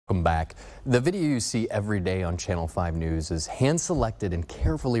Welcome back. The video you see every day on Channel 5 News is hand-selected and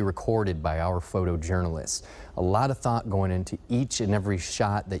carefully recorded by our photojournalists. A lot of thought going into each and every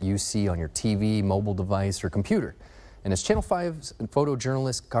shot that you see on your TV, mobile device, or computer. And as Channel 5's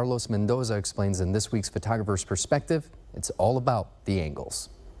photojournalist Carlos Mendoza explains in this week's Photographer's Perspective, it's all about the angles.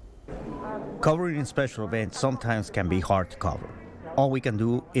 Covering special events sometimes can be hard to cover. All we can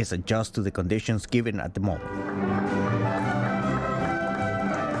do is adjust to the conditions given at the moment.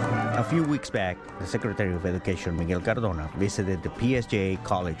 A few weeks back, the Secretary of Education, Miguel Cardona, visited the PSJA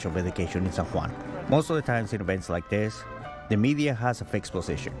College of Education in San Juan. Most of the times in events like this, the media has a fixed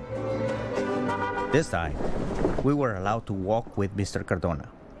position. This time, we were allowed to walk with Mr. Cardona.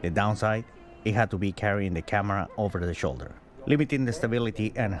 The downside, he had to be carrying the camera over the shoulder, limiting the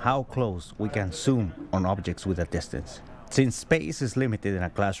stability and how close we can zoom on objects with a distance. Since space is limited in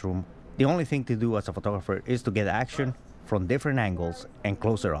a classroom, the only thing to do as a photographer is to get action from different angles and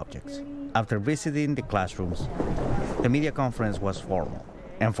closer objects. After visiting the classrooms, the media conference was formal,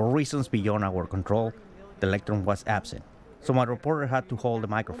 and for reasons beyond our control, the lectern was absent, so my reporter had to hold the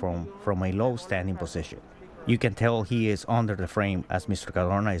microphone from a low standing position. You can tell he is under the frame as Mr.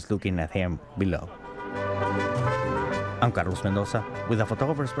 Cardona is looking at him below. I'm Carlos Mendoza with a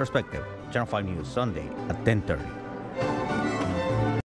Photographer's Perspective, Channel 5 News, Sunday at 10:30.